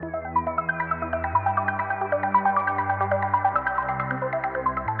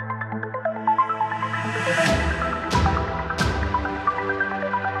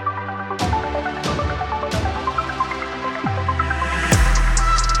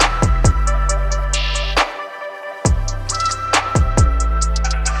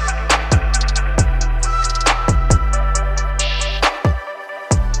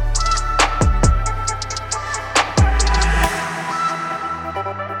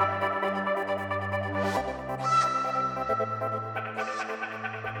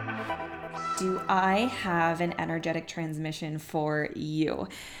Do I have an energetic transmission for you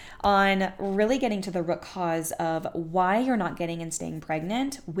on really getting to the root cause of why you're not getting and staying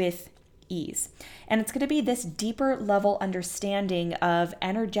pregnant with ease? And it's going to be this deeper level understanding of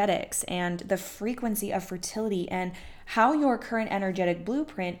energetics and the frequency of fertility and how your current energetic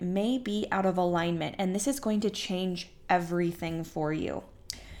blueprint may be out of alignment. And this is going to change everything for you.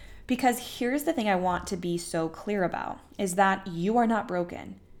 Because here's the thing I want to be so clear about is that you are not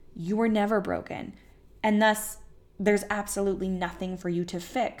broken. You were never broken. And thus, there's absolutely nothing for you to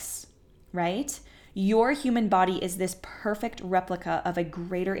fix, right? Your human body is this perfect replica of a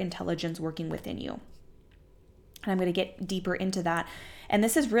greater intelligence working within you. And I'm going to get deeper into that. And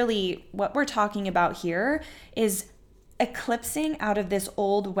this is really what we're talking about here is eclipsing out of this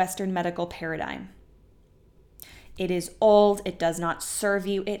old Western medical paradigm. It is old. It does not serve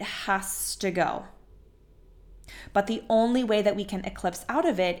you. It has to go. But the only way that we can eclipse out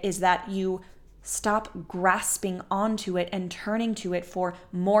of it is that you stop grasping onto it and turning to it for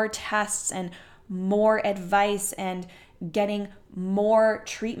more tests and more advice and getting more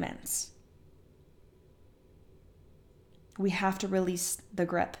treatments. We have to release the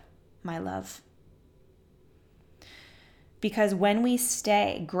grip, my love. Because when we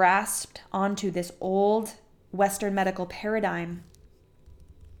stay grasped onto this old Western medical paradigm,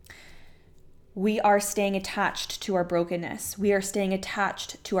 we are staying attached to our brokenness. We are staying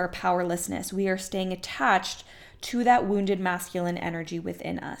attached to our powerlessness. We are staying attached to that wounded masculine energy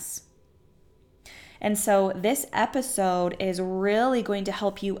within us. And so this episode is really going to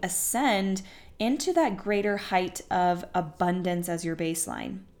help you ascend into that greater height of abundance as your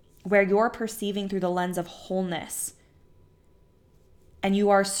baseline, where you're perceiving through the lens of wholeness. And you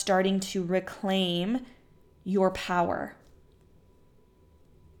are starting to reclaim your power.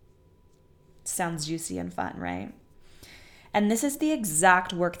 Sounds juicy and fun, right? And this is the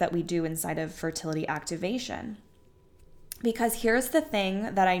exact work that we do inside of fertility activation. Because here's the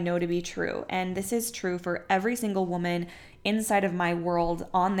thing that I know to be true, and this is true for every single woman inside of my world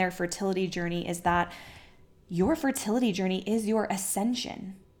on their fertility journey, is that your fertility journey is your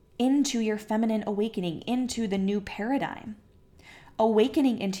ascension into your feminine awakening, into the new paradigm.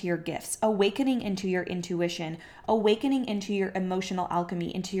 Awakening into your gifts, awakening into your intuition, awakening into your emotional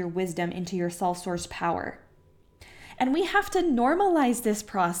alchemy, into your wisdom, into your self-sourced power. And we have to normalize this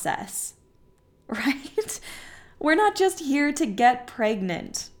process, right? We're not just here to get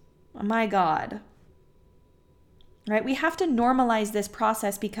pregnant. Oh my God. Right? We have to normalize this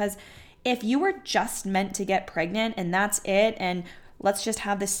process because if you were just meant to get pregnant and that's it, and let's just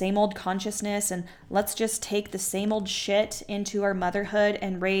have the same old consciousness and let's just take the same old shit into our motherhood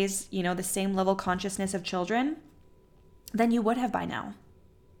and raise, the same level consciousness of children, then you would have by now.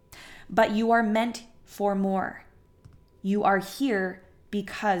 But you are meant for more. You are here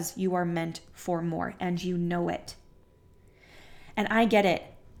because you are meant for more and you know it. And I get it.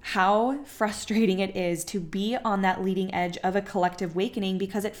 How frustrating it is to be on that leading edge of a collective awakening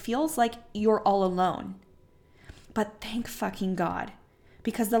because it feels like you're all alone. But thank fucking God.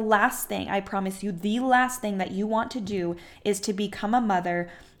 Because the last thing, I promise you, the last thing that you want to do is to become a mother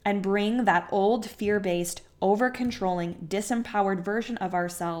and bring that old fear-based, over-controlling, disempowered version of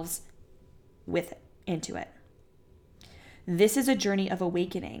ourselves with it, into it. This is a journey of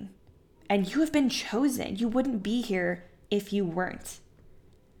awakening. And you have been chosen. You wouldn't be here if you weren't.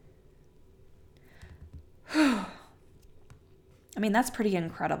 I mean, that's pretty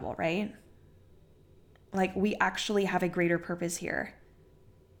incredible, right? Like, we actually have a greater purpose here.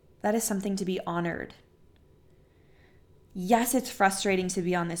 That is something to be honored. Yes, it's frustrating to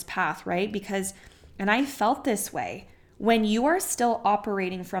be on this path, right? Because, and I felt this way, when you are still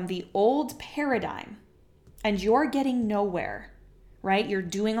operating from the old paradigm and you're getting nowhere, right? You're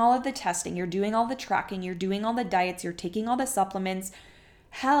doing all of the testing, you're doing all the tracking, you're doing all the diets, you're taking all the supplements.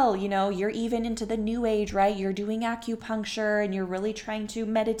 Hell, you're even into the new age, right? You're doing acupuncture and you're really trying to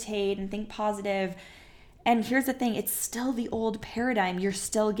meditate and think positive. And here's the thing, it's still the old paradigm. You're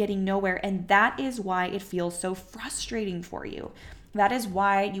still getting nowhere. And that is why it feels so frustrating for you. That is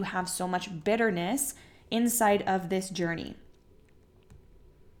why you have so much bitterness inside of this journey.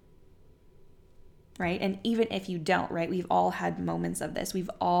 Right? And even if you don't, right? We've all had moments of this. We've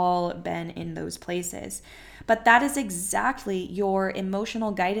all been in those places. But that is exactly your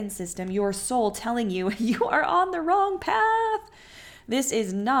emotional guidance system, your soul telling you, you are on the wrong path. This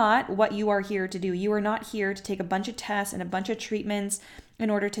is not what you are here to do. You are not here to take a bunch of tests and a bunch of treatments in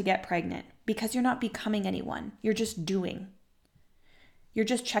order to get pregnant because you're not becoming anyone. You're just doing. You're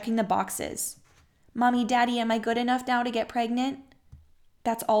just checking the boxes. Mommy, daddy, am I good enough now to get pregnant?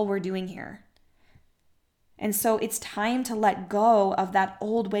 That's all we're doing here. And so it's time to let go of that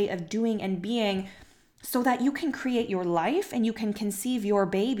old way of doing and being so that you can create your life and you can conceive your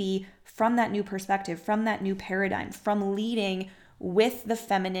baby from that new perspective, from that new paradigm, from leading with the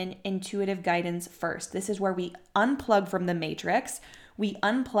feminine intuitive guidance first. This is where we unplug from the matrix, we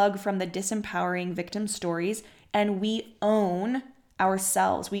unplug from the disempowering victim stories, and we own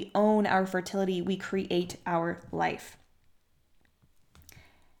ourselves. We own our fertility. We create our life.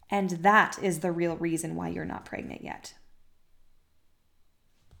 And that is the real reason why you're not pregnant yet.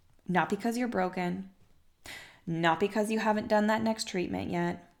 Not because you're broken, not because you haven't done that next treatment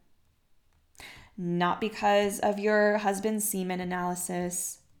yet, not because of your husband's semen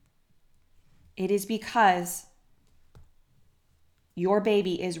analysis. It is because your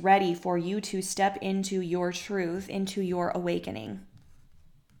baby is ready for you to step into your truth, into your awakening.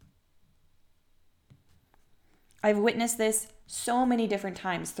 I've witnessed this so many different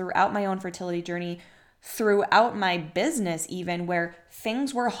times throughout my own fertility journey, throughout my business even, where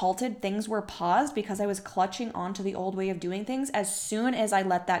things were halted, things were paused because I was clutching onto the old way of doing things. As soon as I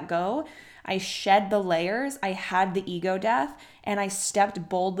let that go, I shed the layers, I had the ego death, and I stepped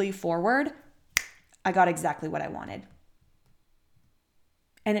boldly forward. I got exactly what I wanted.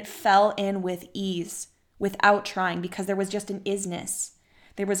 And it fell in with ease, without trying, because there was just an isness.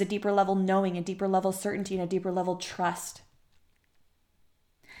 There was a deeper level knowing, a deeper level certainty, and a deeper level trust.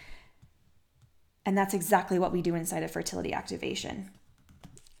 And that's exactly what we do inside of fertility activation.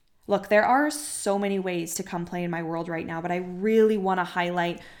 Look, there are so many ways to come play in my world right now, but I really want to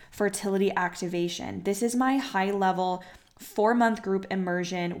highlight fertility activation. This is my high-level 4-month group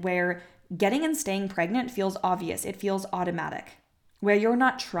immersion where getting and staying pregnant feels obvious. It feels automatic. Where you're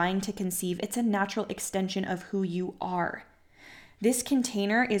not trying to conceive, it's a natural extension of who you are. This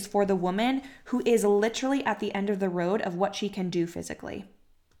container is for the woman who is literally at the end of the road of what she can do physically.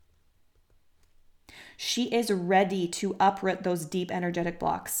 She is ready to uproot those deep energetic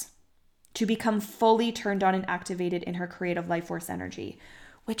blocks, to become fully turned on and activated in her creative life force energy,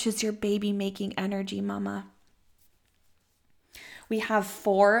 which is your baby making energy, mama. We have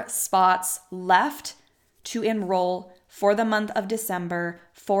 4 spots left to enroll for the month of December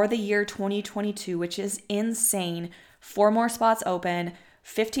for the year 2022, which is insane. 4 more spots open,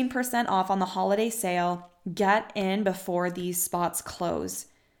 15% off on the holiday sale. Get in before these spots close.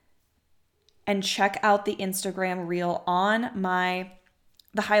 And check out the Instagram reel on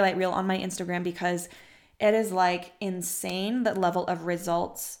the highlight reel on my Instagram, because it is like insane, the level of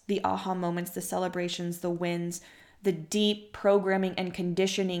results, the aha moments, the celebrations, the wins, the deep programming and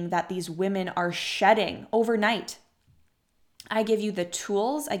conditioning that these women are shedding overnight. I give you the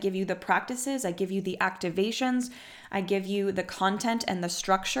tools, I give you the practices, I give you the activations, I give you the content and the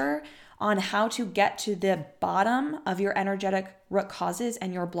structure on how to get to the bottom of your energetic root causes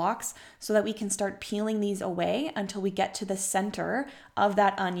and your blocks so that we can start peeling these away until we get to the center of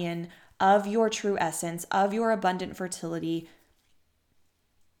that onion, of your true essence, of your abundant fertility,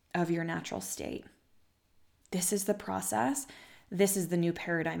 of your natural state. This is the process. This is the new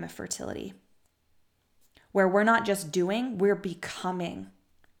paradigm of fertility, where we're not just doing, we're becoming.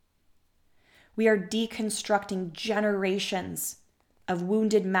 We are deconstructing generations of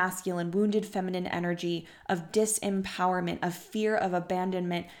wounded masculine, wounded feminine energy, of disempowerment, of fear, of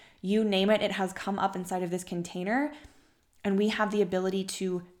abandonment. You name it, it has come up inside of this container. And we have the ability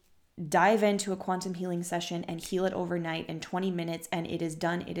to dive into a quantum healing session and heal it overnight in 20 minutes. And it is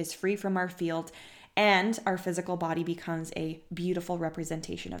done. It is free from our field. And our physical body becomes a beautiful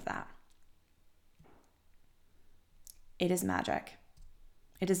representation of that. It is magic.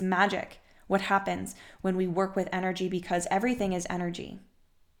 It is magic what happens when we work with energy, because everything is energy.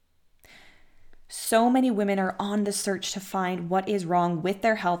 So many women are on the search to find what is wrong with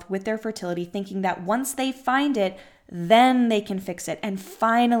their health, with their fertility, thinking that once they find it, then they can fix it and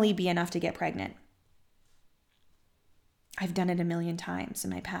finally be enough to get pregnant. I've done it a million times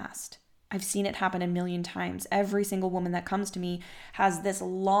in my past. I've seen it happen a million times. Every single woman that comes to me has this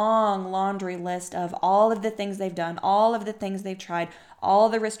long laundry list of all of the things they've done, all of the things they've tried, all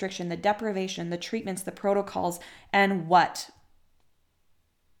the restriction, the deprivation, the treatments, the protocols, and what?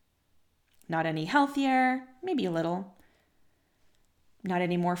 Not any healthier, maybe a little. Not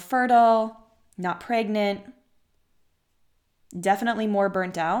any more fertile, not pregnant. Definitely more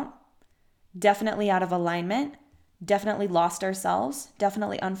burnt out. Definitely out of alignment. Definitely lost ourselves,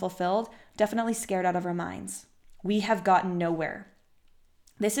 definitely unfulfilled, definitely scared out of our minds. We have gotten nowhere.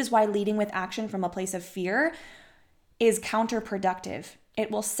 This is why leading with action from a place of fear is counterproductive.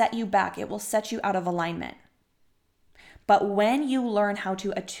 It will set you back. It will set you out of alignment. But when you learn how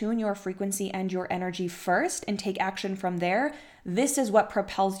to attune your frequency and your energy first and take action from there, This is what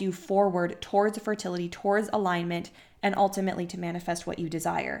propels you forward towards fertility, towards alignment, and ultimately to manifest what you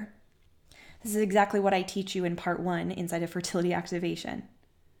desire. This is exactly what I teach you in part 1 inside of fertility activation.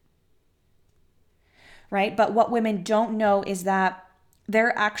 Right? But what women don't know is that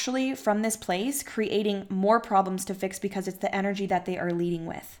they're actually, from this place, creating more problems to fix because it's the energy that they are leading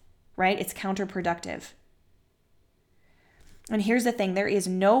with, right? It's counterproductive. And here's the thing, there is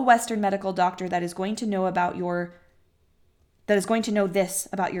no Western medical doctor that is going to know this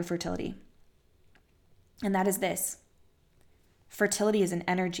about your fertility. And that is this. Fertility is an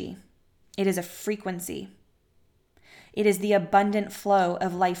energy. It is a frequency. It is the abundant flow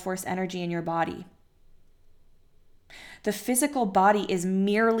of life force energy in your body. The physical body is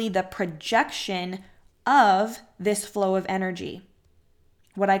merely the projection of this flow of energy,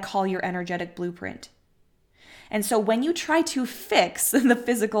 what I call your energetic blueprint. And so when you try to fix the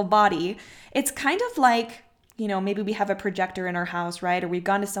physical body, it's kind of like, maybe we have a projector in our house, right? Or we've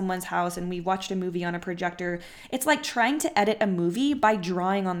gone to someone's house and we watched a movie on a projector. It's like trying to edit a movie by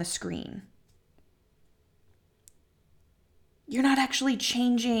drawing on the screen. You're not actually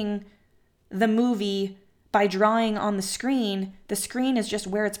changing the movie by drawing on the screen. The screen is just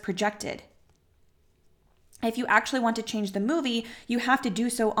where it's projected. If you actually want to change the movie, you have to do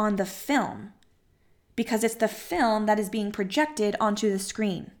so on the film, because it's the film that is being projected onto the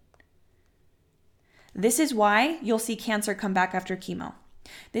screen. This is why you'll see cancer come back after chemo.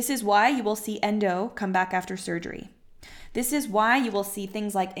 This is why you will see endo come back after surgery. This is why you will see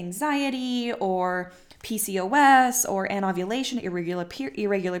things like anxiety or PCOS or anovulation,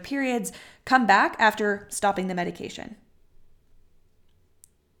 irregular periods come back after stopping the medication.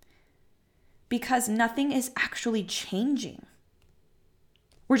 Because nothing is actually changing.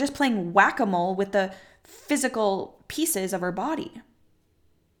 We're just playing whack-a-mole with the physical pieces of our body,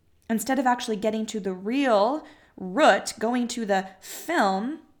 instead of actually getting to the real root, going to the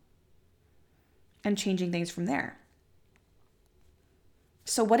film and changing things from there.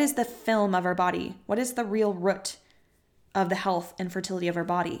 So what is the film of our body? What is the real root of the health and fertility of our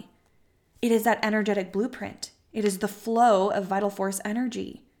body? It is that energetic blueprint. It is the flow of vital force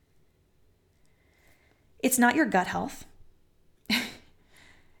energy. It's not your gut health.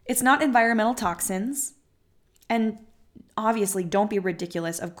 It's not environmental toxins. And obviously, don't be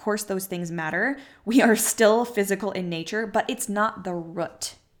ridiculous. Of course, those things matter. We are still physical in nature, but it's not the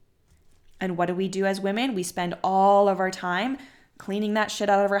root. And what do we do as women? We spend all of our time cleaning that shit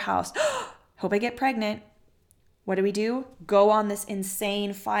out of our house. Hope I get pregnant. What do? Go on this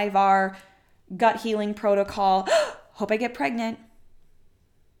insane 5R gut healing protocol. Hope I get pregnant.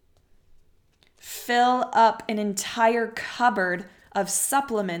 Fill up an entire cupboard of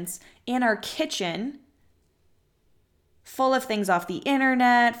supplements in our kitchen, full of things off the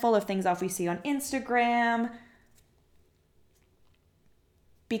internet, full of things off we see on Instagram.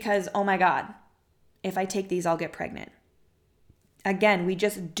 Because, oh my God, if I take these, I'll get pregnant. Again, we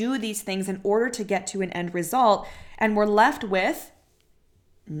just do these things in order to get to an end result, and we're left with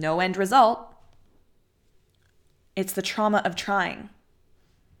no end result. It's the trauma of trying,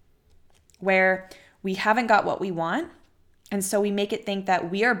 where we haven't got what we want, and so we make it think that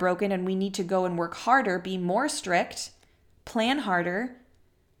we are broken and we need to go and work harder, be more strict, plan harder.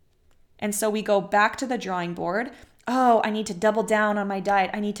 And so we go back to the drawing board. Oh, I need to double down on my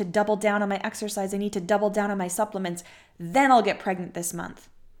diet. I need to double down on my exercise. I need to double down on my supplements. Then I'll get pregnant this month.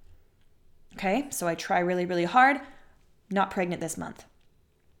 Okay, so I try really, really hard. Not pregnant this month.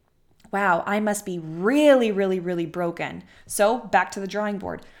 Wow, I must be really, really, really broken. So back to the drawing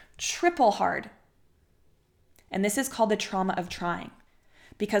board. Triple hard. And this is called the trauma of trying.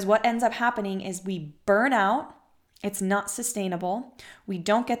 Because what ends up happening is we burn out. It's not sustainable. We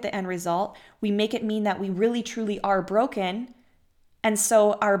don't get the end result. We make it mean that we really, truly are broken. And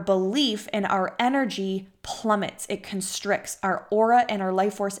so our belief and our energy plummets. It constricts. Our aura and our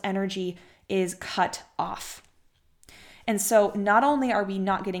life force energy is cut off. And so not only are we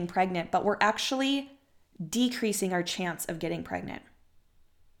not getting pregnant, but we're actually decreasing our chance of getting pregnant.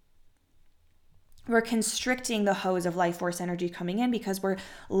 We're constricting the hose of life force energy coming in because we're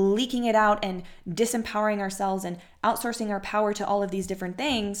leaking it out and disempowering ourselves and outsourcing our power to all of these different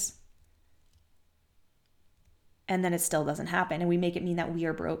things. And then it still doesn't happen. And we make it mean that we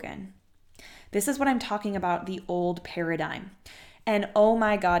are broken. This is what I'm talking about, the old paradigm. And oh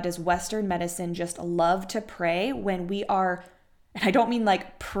my God, does Western medicine just love to pray when we are, and I don't mean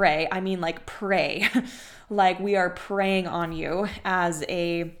like pray, I mean like pray. Like we are preying on you as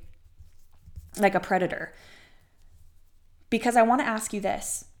like a predator. Because I want to ask you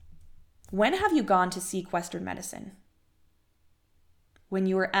this. When have you gone to seek Western medicine? When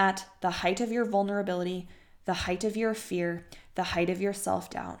you were at the height of your vulnerability, the height of your fear, the height of your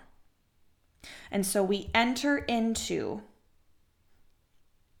self-doubt. And so we enter into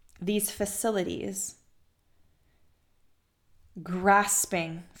these facilities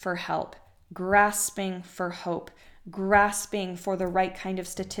grasping for help, grasping for hope, grasping for the right kind of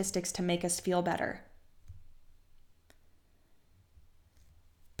statistics to make us feel better.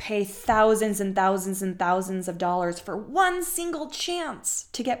 Pay thousands and thousands and thousands of dollars for one single chance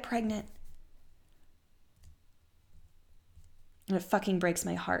to get pregnant. And it fucking breaks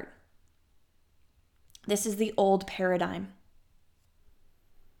my heart. This is the old paradigm.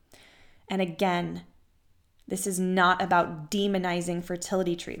 And again, this is not about demonizing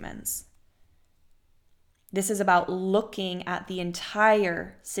fertility treatments. This is about looking at the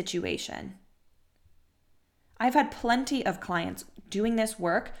entire situation. I've had plenty of clients doing this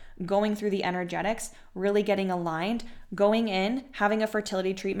work, going through the energetics, really getting aligned, going in, having a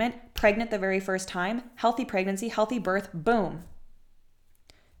fertility treatment, pregnant the very first time, healthy pregnancy, healthy birth, boom.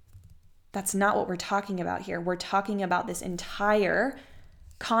 That's not what we're talking about here. We're talking about this entire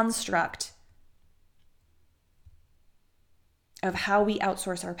construct of how we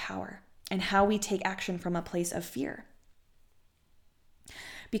outsource our power and how we take action from a place of fear.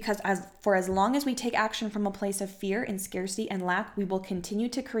 Because as long as we take action from a place of fear and scarcity and lack, we will continue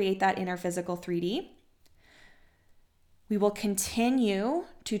to create that in our physical 3D. We will continue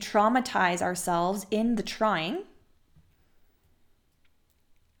to traumatize ourselves in the trying.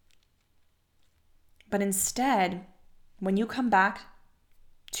 But instead, when you come back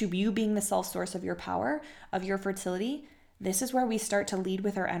to you being the self-source of your power, of your fertility, this is where we start to lead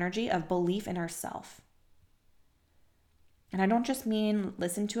with our energy of belief in ourself. And I don't just mean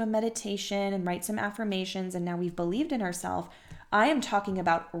listen to a meditation and write some affirmations and now we've believed in ourselves. I am talking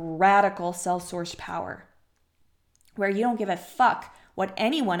about radical self-sourced power, where you don't give a fuck what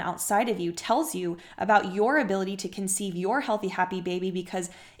anyone outside of you tells you about your ability to conceive your healthy, happy baby, because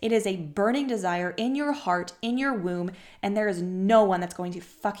it is a burning desire in your heart, in your womb, and there is no one that's going to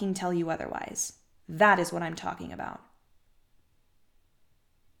fucking tell you otherwise. That is what I'm talking about.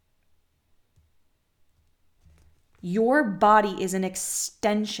 Your body is an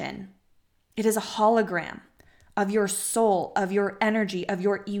extension. It is a hologram of your soul, of your energy, of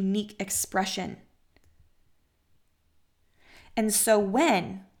your unique expression. And so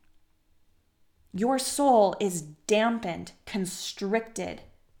when your soul is dampened, constricted,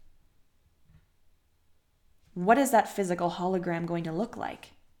 what is that physical hologram going to look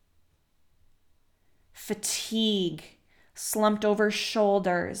like? Fatigue, slumped over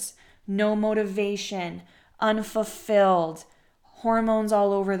shoulders, no motivation, unfulfilled, hormones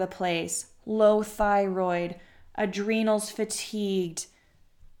all over the place, low thyroid, adrenals fatigued,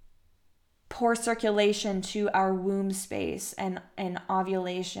 poor circulation to our womb space and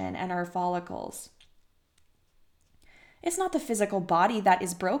ovulation and our follicles. It's not the physical body that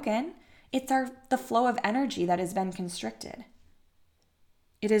is broken. It's the flow of energy that has been constricted.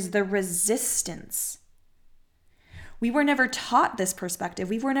 It is the resistance. We were never taught this perspective.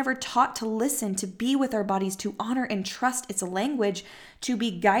 We were never taught to listen, to be with our bodies, to honor and trust its language, to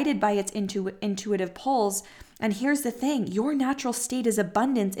be guided by its intuitive pulls. And here's the thing, your natural state is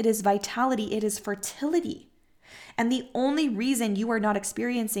abundance, it is vitality, it is fertility. And the only reason you are not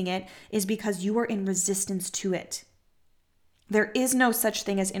experiencing it is because you are in resistance to it. There is no such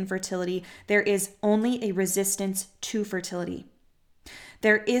thing as infertility. There is only a resistance to fertility.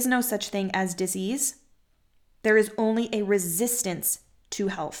 There is no such thing as disease. There is only a resistance to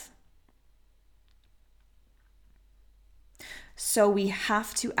health. So we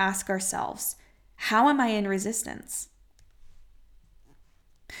have to ask ourselves, how am I in resistance?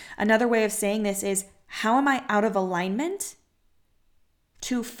 Another way of saying this is, how am I out of alignment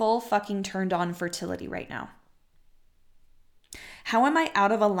to full fucking turned on fertility right now? How am I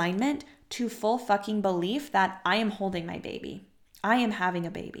out of alignment to full fucking belief that I am holding my baby? I am having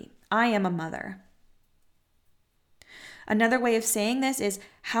a baby. I am a mother. Another way of saying this is,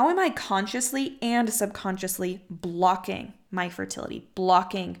 how am I consciously and subconsciously blocking my fertility,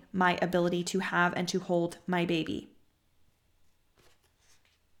 blocking my ability to have and to hold my baby?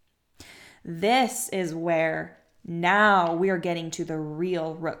 This is where now we are getting to the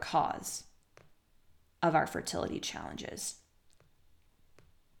real root cause of our fertility challenges.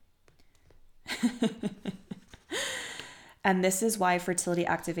 And this is why fertility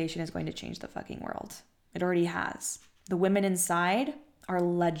activation is going to change the fucking world. It already has. The women inside are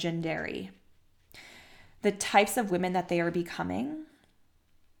legendary. The types of women that they are becoming,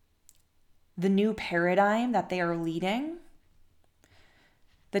 the new paradigm that they are leading,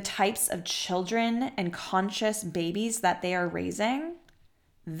 the types of children and conscious babies that they are raising,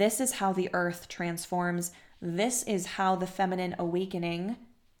 this is how the earth transforms. This is how the feminine awakening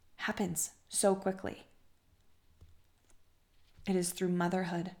happens so quickly. It is through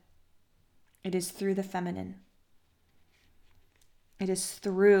motherhood. It is through the feminine. It is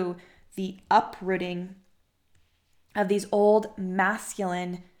through the uprooting of these old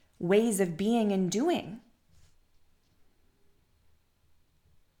masculine ways of being and doing.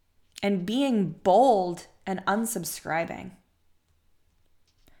 And being bold and unsubscribing.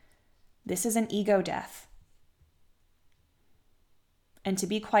 This is an ego death. And to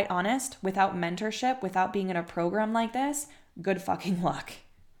be quite honest, without mentorship, without being in a program like this, good fucking luck.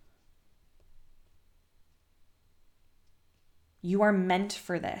 You are meant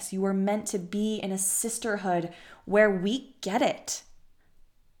for this. You are meant to be in a sisterhood where we get it.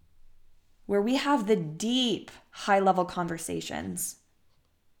 Where we have the deep, high-level conversations.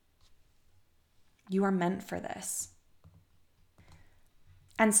 You are meant for this.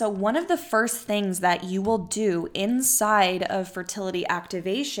 And so one of the first things that you will do inside of fertility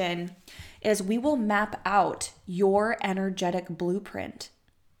activation is we will map out your energetic blueprint.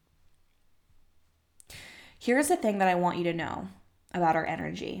 Here's the thing that I want you to know about our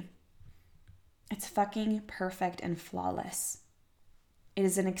energy. It's fucking perfect and flawless. It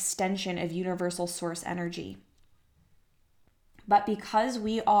is an extension of universal source energy. But because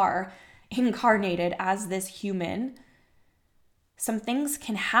we are incarnated as this human, some things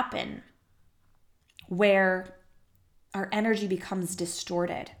can happen where our energy becomes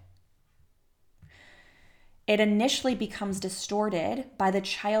distorted. It initially becomes distorted by the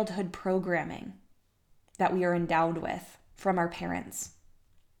childhood programming that we are endowed with from our parents.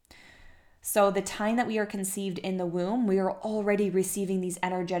 So the time that we are conceived in the womb, we are already receiving these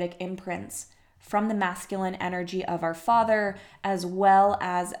energetic imprints from the masculine energy of our father, as well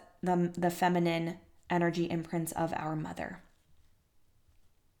as the feminine energy imprints of our mother.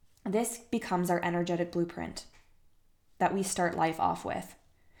 This becomes our energetic blueprint that we start life off with.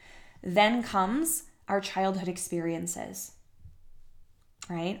 Then comes our childhood experiences,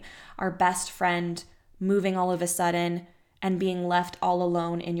 right? Our best friend moving all of a sudden and being left all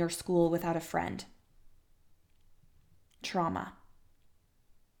alone in your school without a friend. Trauma.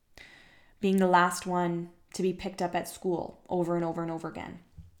 Being the last one to be picked up at school over and over and over again.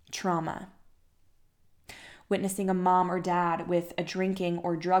 Trauma. Witnessing a mom or dad with a drinking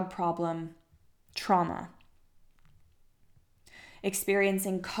or drug problem. Trauma.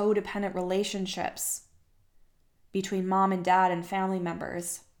 Experiencing codependent relationships between mom and dad and family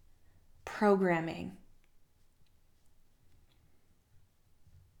members. Programming.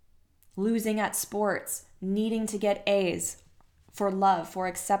 Losing at sports, needing to get A's for love, for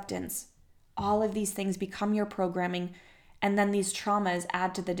acceptance. All of these things become your programming, and then these traumas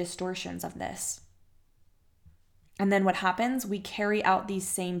add to the distortions of this. And then what happens? We carry out these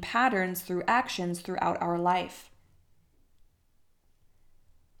same patterns through actions throughout our life.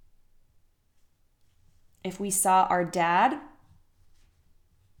 If we saw our dad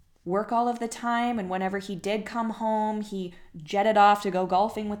work all of the time, and whenever he did come home, he jetted off to go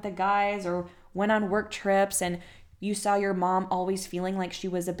golfing with the guys or went on work trips, and you saw your mom always feeling like she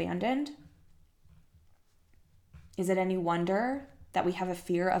was abandoned, is it any wonder that we have a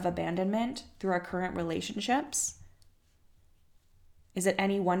fear of abandonment through our current relationships? Is it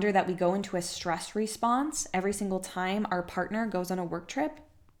any wonder that we go into a stress response every single time our partner goes on a work trip?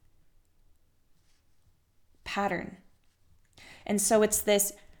 Pattern. And so it's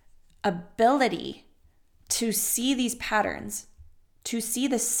this ability to see these patterns, to see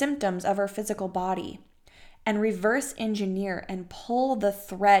the symptoms of our physical body, and reverse engineer and pull the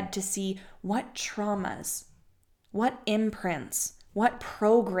thread to see what traumas, what imprints, what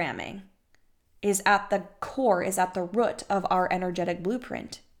programming is at the core, is at the root of our energetic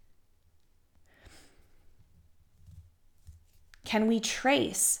blueprint. Can we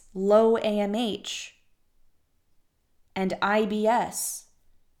trace low AMH and IBS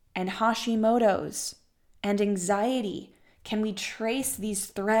and Hashimoto's and anxiety? Can we trace these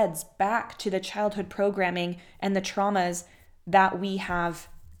threads back to the childhood programming and the traumas that we have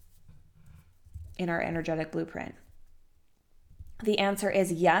in our energetic blueprint? The answer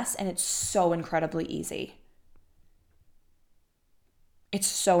is yes, and it's so incredibly easy. It's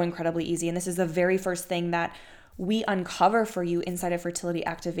so incredibly easy, and this is the very first thing that we uncover for you inside of fertility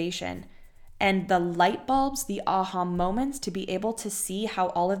activation. And the light bulbs, the aha moments to be able to see how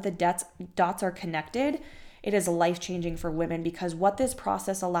all of the dots are connected, it is life-changing for women, because what this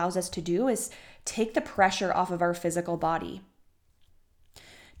process allows us to do is take the pressure off of our physical body.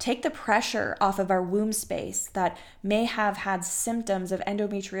 take the pressure off of our womb space that may have had symptoms of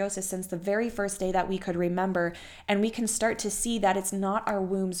endometriosis since the very first day that we could remember. And we can start to see that it's not our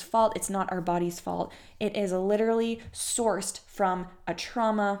womb's fault. It's not our body's fault. It is literally sourced from a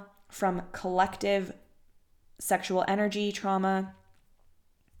trauma, from collective sexual energy trauma,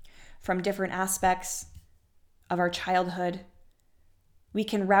 from different aspects of our childhood. We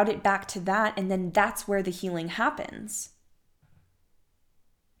can route it back to that, and then that's where the healing happens.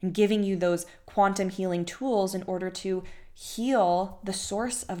 And giving you those quantum healing tools in order to heal the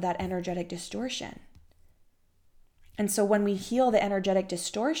source of that energetic distortion. And so when we heal the energetic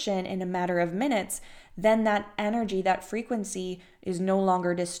distortion in a matter of minutes, then that energy, that frequency is no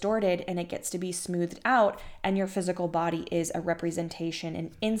longer distorted and it gets to be smoothed out, and your physical body is a representation,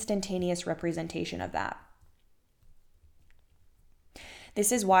 an instantaneous representation of that.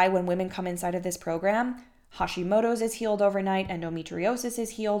 This is why when women come inside of this program, Hashimoto's is healed overnight, endometriosis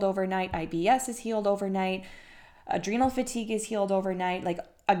is healed overnight, IBS is healed overnight, adrenal fatigue is healed overnight, like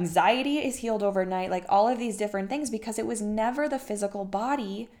anxiety is healed overnight, like all of these different things, because it was never the physical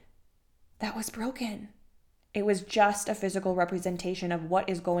body that was broken. It was just a physical representation of what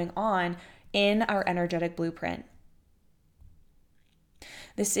is going on in our energetic blueprint.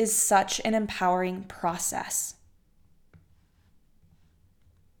 This is such an empowering process.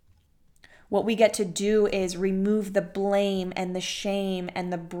 What we get to do is remove the blame and the shame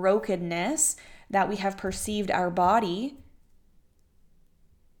and the brokenness that we have perceived our body.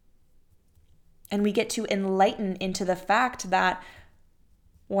 And we get to enlighten into the fact that,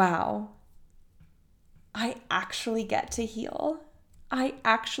 wow, I actually get to heal. I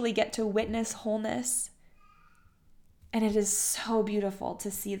actually get to witness wholeness. And it is so beautiful to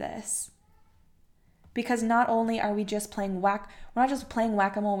see this. Because not only are we just we're not just playing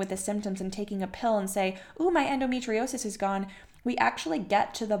whack-a-mole with the symptoms and taking a pill and say, ooh, my endometriosis is gone. We actually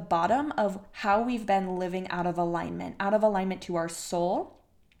get to the bottom of how we've been living out of alignment to our soul,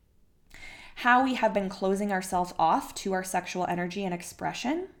 how we have been closing ourselves off to our sexual energy and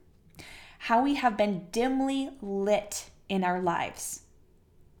expression, how we have been dimly lit in our lives.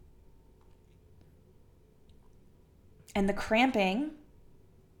 And the cramping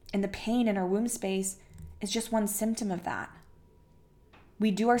and the pain in our womb space is just one symptom of that. We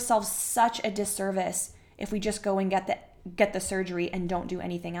do ourselves such a disservice if we just go and get the surgery and don't do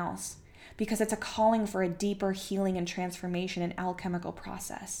anything else, because it's a calling for a deeper healing and transformation and alchemical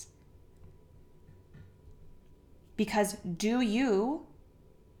process. Because do you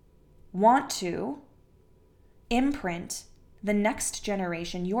want to imprint the next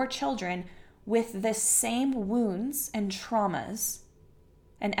generation, your children, with the same wounds and traumas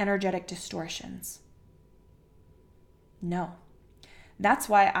and energetic distortions? No. That's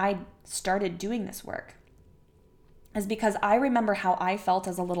why I started doing this work, is because I remember how I felt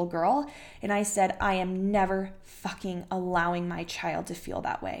as a little girl, and I said, I am never fucking allowing my child to feel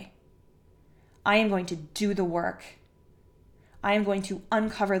that way. I am going to do the work. I am going to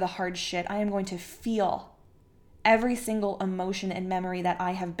uncover the hard shit. I am going to feel every single emotion and memory that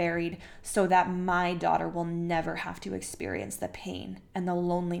I have buried so that my daughter will never have to experience the pain and the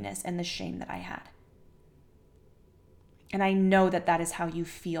loneliness and the shame that I had. And I know that that is how you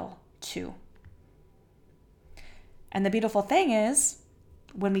feel too. And the beautiful thing is,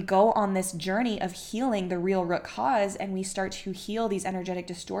 when we go on this journey of healing the real root cause and we start to heal these energetic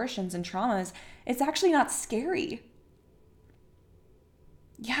distortions and traumas, it's actually not scary.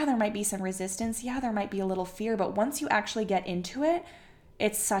 Yeah, there might be some resistance. Yeah, there might be a little fear. But once you actually get into it,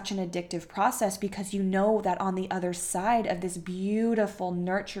 it's such an addictive process, because you know that on the other side of this beautiful,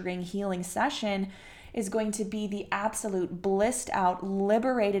 nurturing, healing session is going to be the absolute blissed out,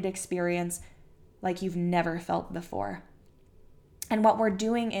 liberated experience like you've never felt before. And what we're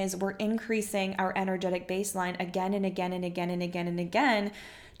doing is we're increasing our energetic baseline again and again and again and again and again,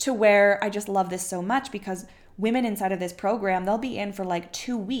 to where I just love this so much, because women inside of this program, they'll be in for like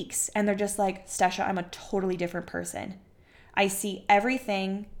 2 weeks and they're just like, Stesha, I'm a totally different person. I see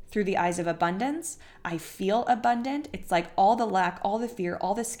everything through the eyes of abundance. I feel abundant. It's like all the lack, all the fear,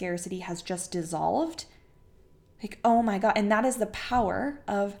 all the scarcity has just dissolved. Like, oh my God. And that is the power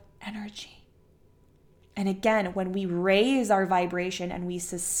of energy. And again, when we raise our vibration and we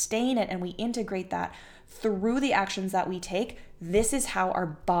sustain it and we integrate that through the actions that we take, this is how our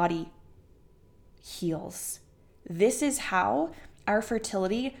body heals. This is how our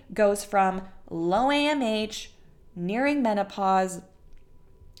fertility goes from low AMH, nearing menopause,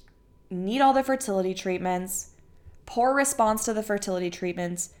 need all the fertility treatments, poor response to the fertility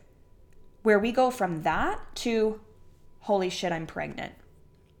treatments, where we go from that to, holy shit, I'm pregnant.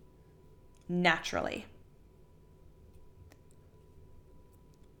 Naturally.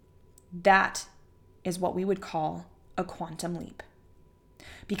 That is what we would call a quantum leap.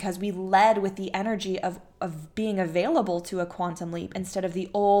 Because we led with the energy of being available to a quantum leap instead of the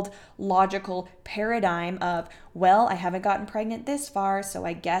old logical paradigm of, well, I haven't gotten pregnant this far, so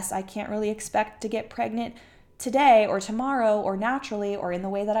I guess I can't really expect to get pregnant today or tomorrow or naturally or in the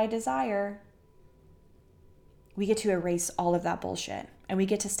way that I desire. We get to erase all of that bullshit and we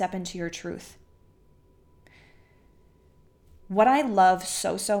get to step into your truth. What I love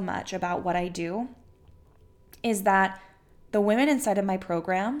so much about what I do is that the women inside of my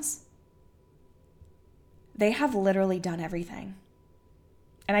programs, they have literally done everything.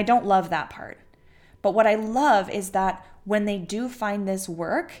 And I don't love that part. But what I love is that when they do find this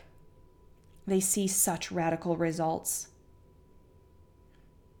work, they see such radical results.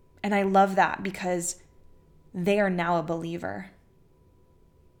 And I love that because they are now a believer.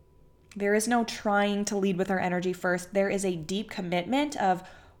 There is no trying to lead with our energy first. There is a deep commitment of,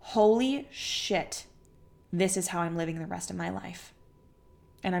 holy shit, this is how I'm living the rest of my life.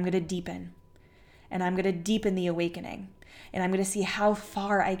 And I'm going to deepen. And I'm going to deepen the awakening. And I'm going to see how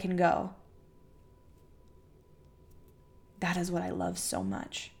far I can go. That is what I love so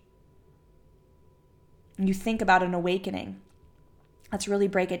much. You think about an awakening. Let's really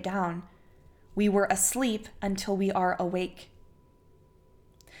break it down. We were asleep until we are awake.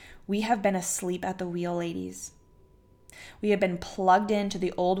 We have been asleep at the wheel, ladies. We have been plugged into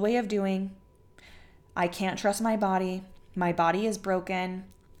the old way of doing. I can't trust my body. My body is broken.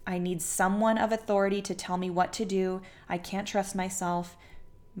 I need someone of authority to tell me what to do. I can't trust myself.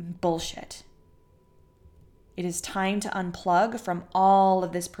 Bullshit. It is time to unplug from all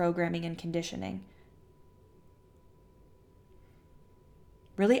of this programming and conditioning.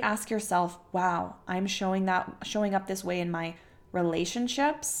 Really ask yourself, wow, I'm showing up this way in my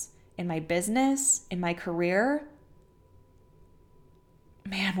relationships, in my business, in my career.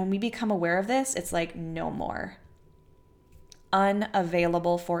 Man, when we become aware of this, it's like no more.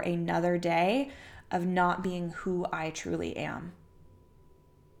 Unavailable for another day of not being who I truly am.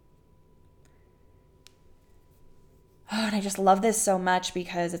 Oh, and I just love this so much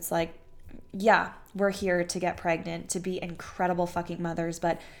because it's like, yeah, we're here to get pregnant, to be incredible fucking mothers,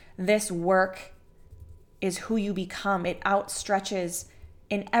 but this work is who you become. It outstretches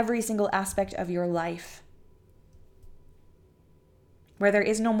in every single aspect of your life. Where there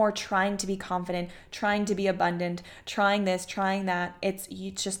is no more trying to be confident, trying to be abundant, trying this, trying that. It's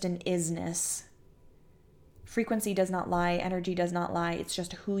just an isness. Frequency does not lie. Energy does not lie. It's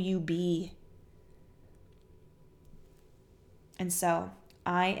just who you be. And so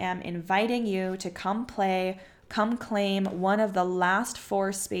I am inviting you to come claim one of the last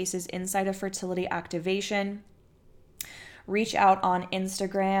 4 spaces inside of fertility activation. Reach out on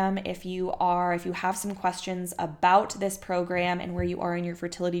Instagram if you have some questions about this program and where you are in your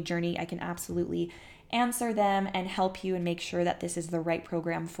fertility journey. I can absolutely answer them and help you and make sure that this is the right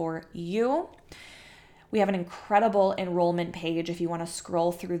program for you. We have an incredible enrollment page if you want to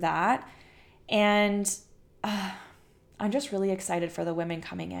scroll through that. And I'm just really excited for the women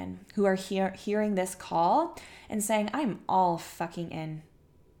coming in who are hearing this call and saying, I'm all fucking in.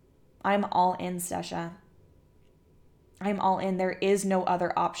 I'm all in, Stasha. I'm all in. There is no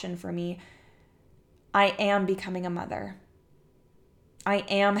other option for me. I am becoming a mother. I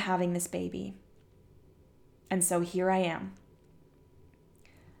am having this baby. And so here I am.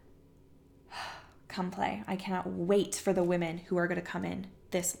 Come play. I cannot wait for the women who are going to come in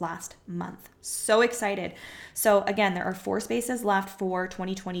this last month. So excited. So again, there are 4 spaces left for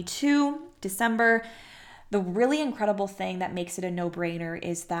 2022, December. The really incredible thing that makes it a no-brainer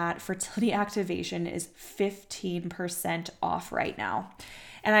is that fertility activation is 15% off right now.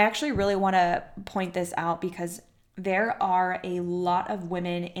 And I actually really want to point this out because there are a lot of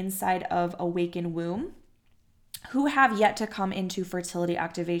women inside of Awaken Womb who have yet to come into fertility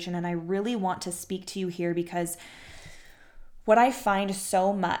activation. And I really want to speak to you here because what I find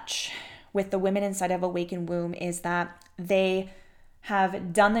so much with the women inside of Awaken Womb is that they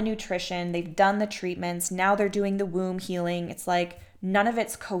have done the nutrition, they've done the treatments, now they're doing the womb healing. It's like none of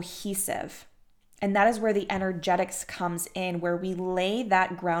it's cohesive. And that is where the energetics comes in, where we lay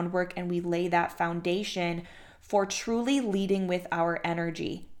that groundwork and we lay that foundation for truly leading with our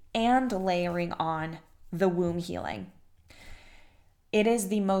energy and layering on the womb healing. It is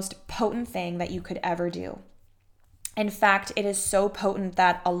the most potent thing that you could ever do. In fact, it is so potent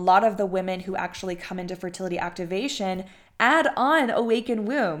that a lot of the women who actually come into fertility activation add on Awaken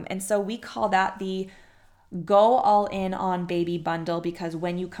Womb. And so we call that the go all in on baby bundle, because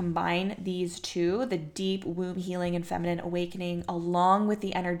when you combine these two, the deep womb healing and feminine awakening, along with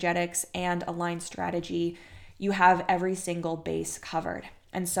the energetics and aligned strategy, you have every single base covered.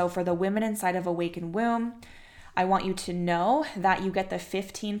 And so for the women inside of Awaken Womb, I want you to know that you get the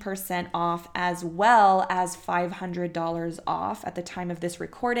 15% off as well as $500 off at the time of this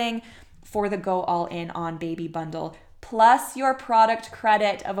recording for the Go All In on Baby bundle, plus your product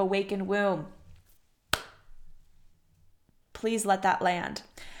credit of Awaken Womb. Please let that land.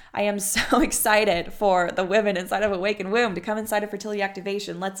 I am so excited for the women inside of Awaken Womb to come inside of Fertility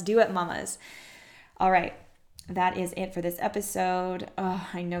Activation. Let's do it, mamas. All right. That is it for this episode. Oh,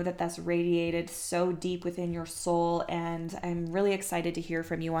 I know that that's radiated so deep within your soul, and I'm really excited to hear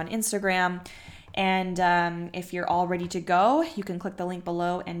from you on Instagram. And if you're all ready to go, you can click the link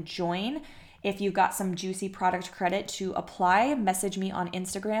below and join. If you got some juicy product credit to apply, message me on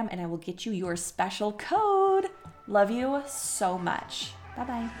Instagram and I will get you your special code. Love you so much.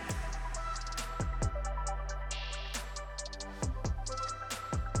 Bye-bye.